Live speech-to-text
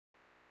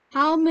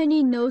How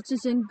many notes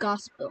is in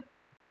gospel?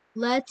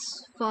 Let's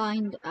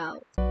find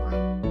out.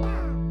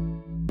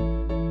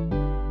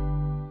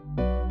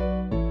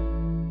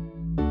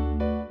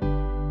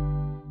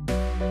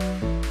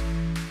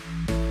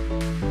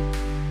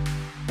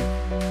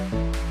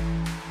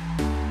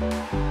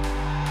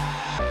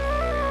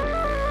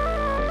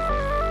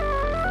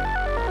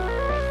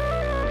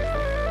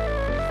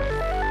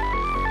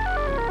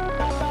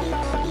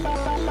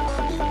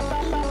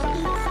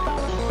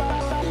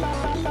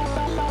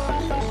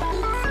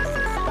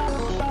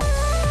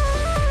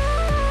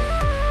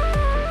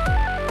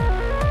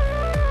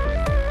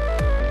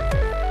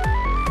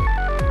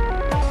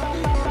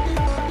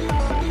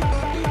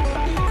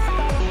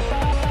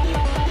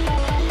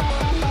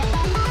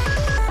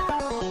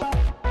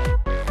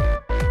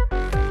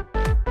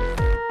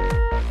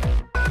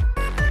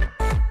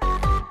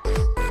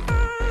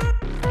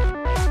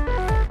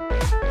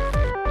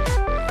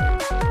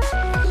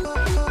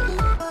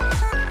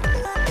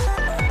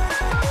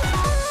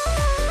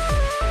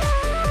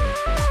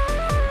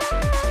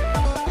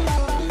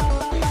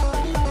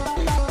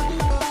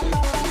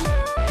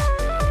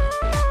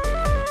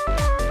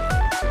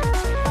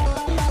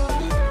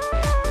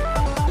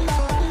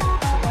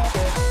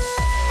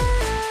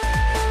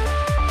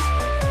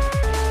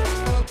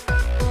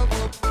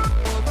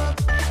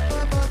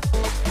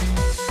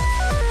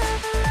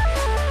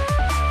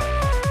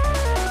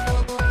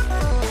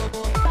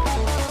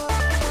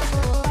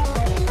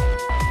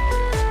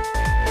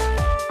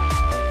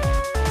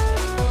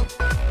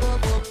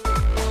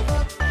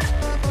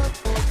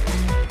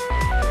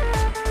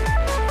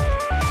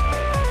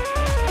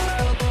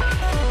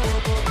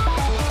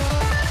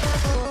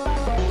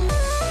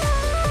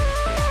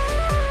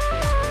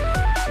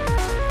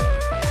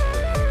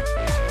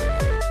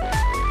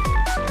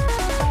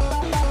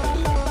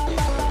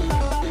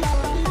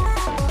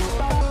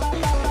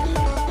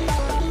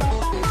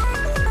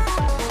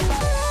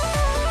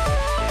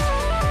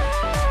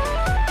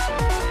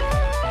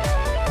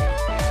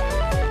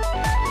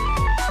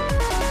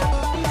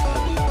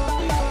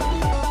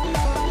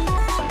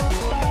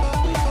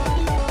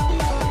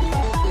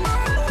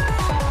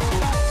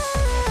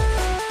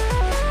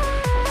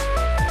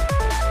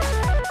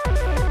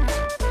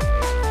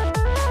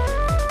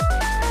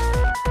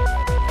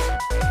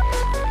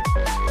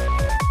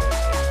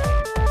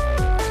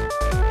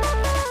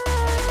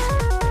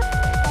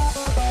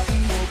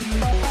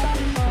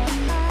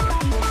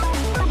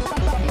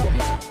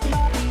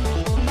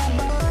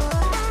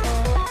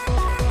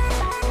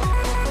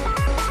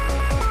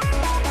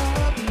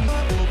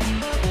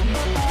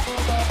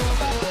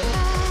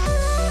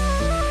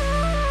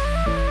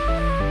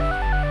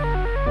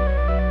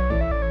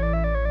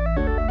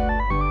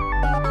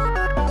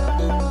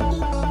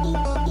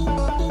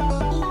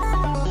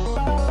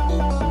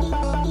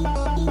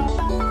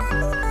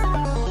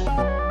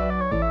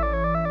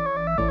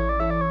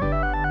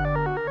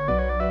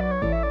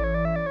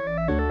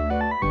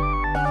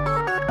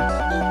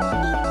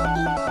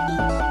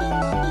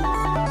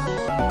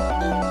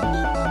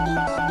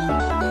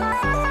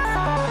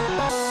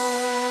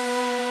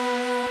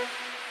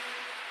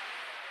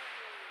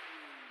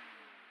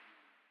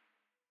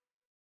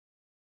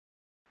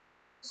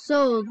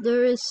 So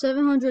there is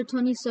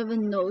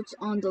 727 notes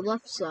on the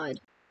left side.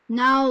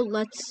 Now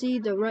let's see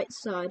the right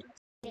side.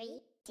 3,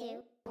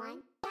 2,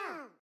 1,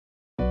 go!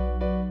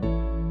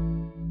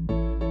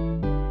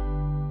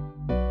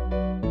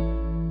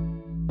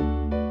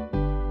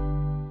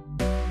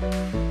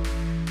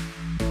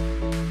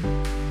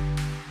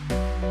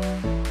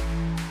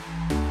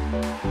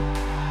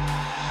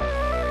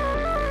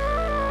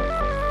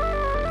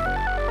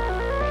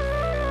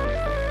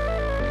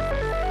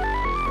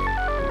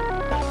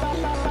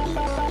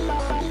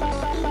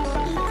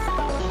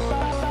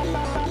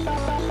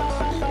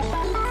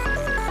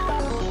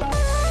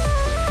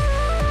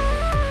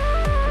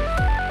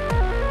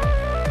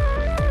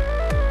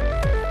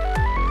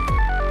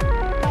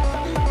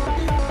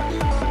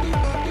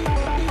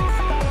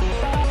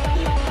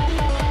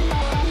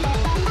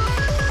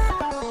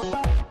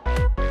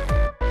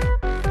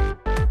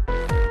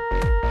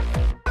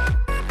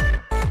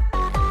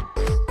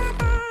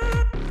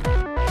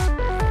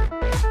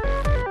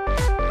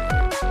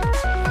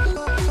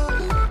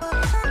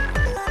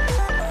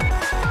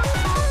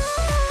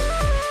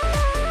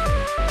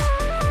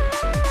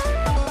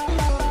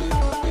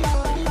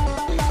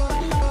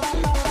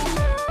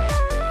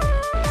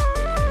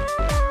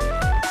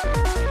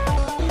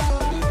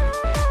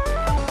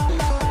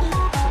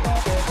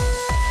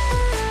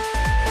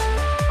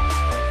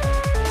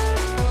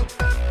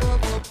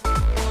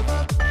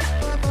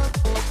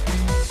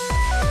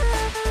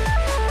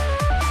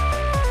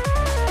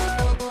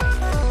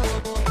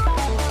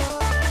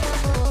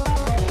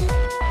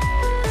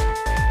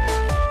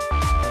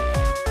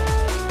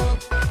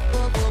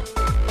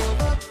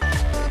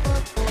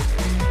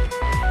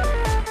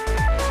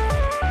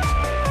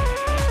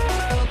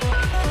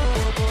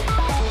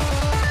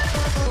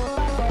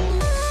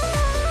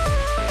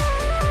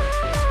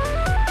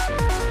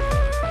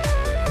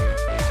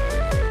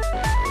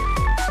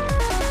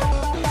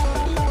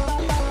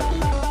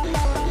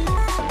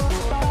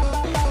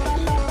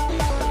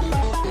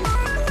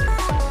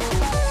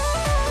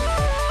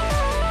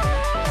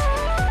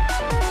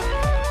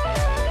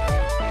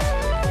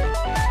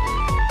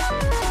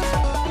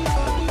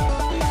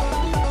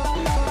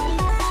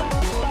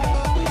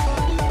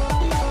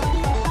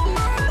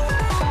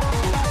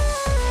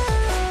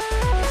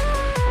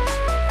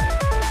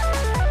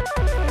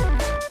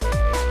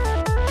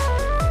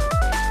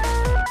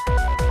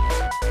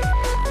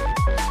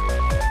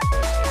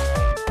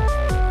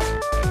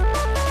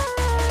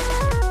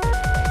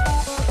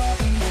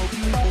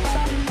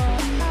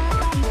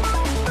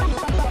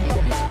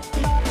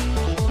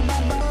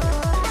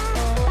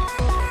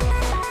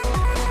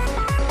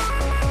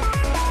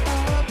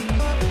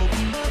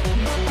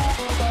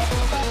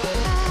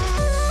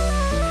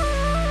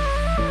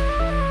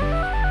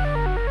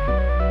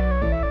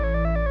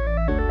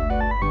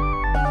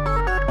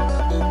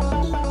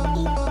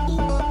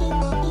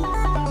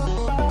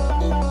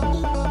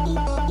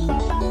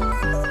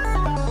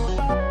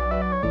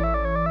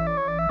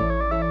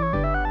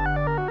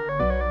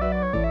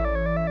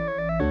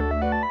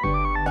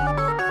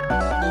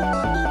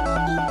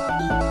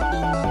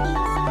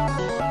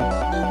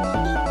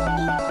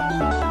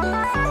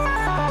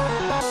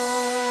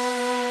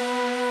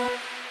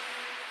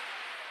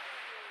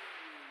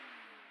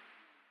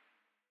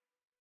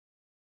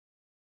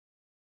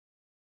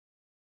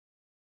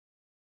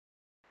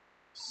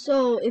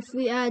 So if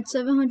we add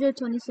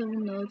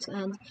 727 notes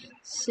and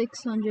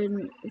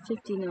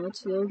 650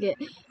 notes, we'll get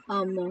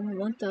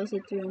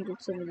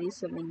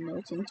 1,377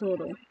 notes in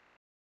total.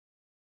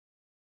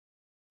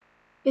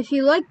 If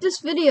you like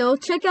this video,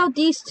 check out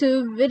these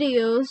two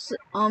videos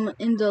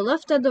in the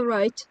left and the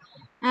right,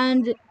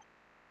 and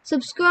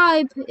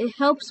subscribe. It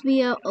helps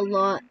me out a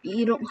lot.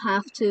 You don't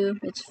have to.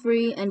 It's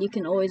free, and you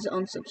can always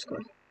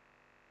unsubscribe.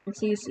 And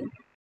see you soon.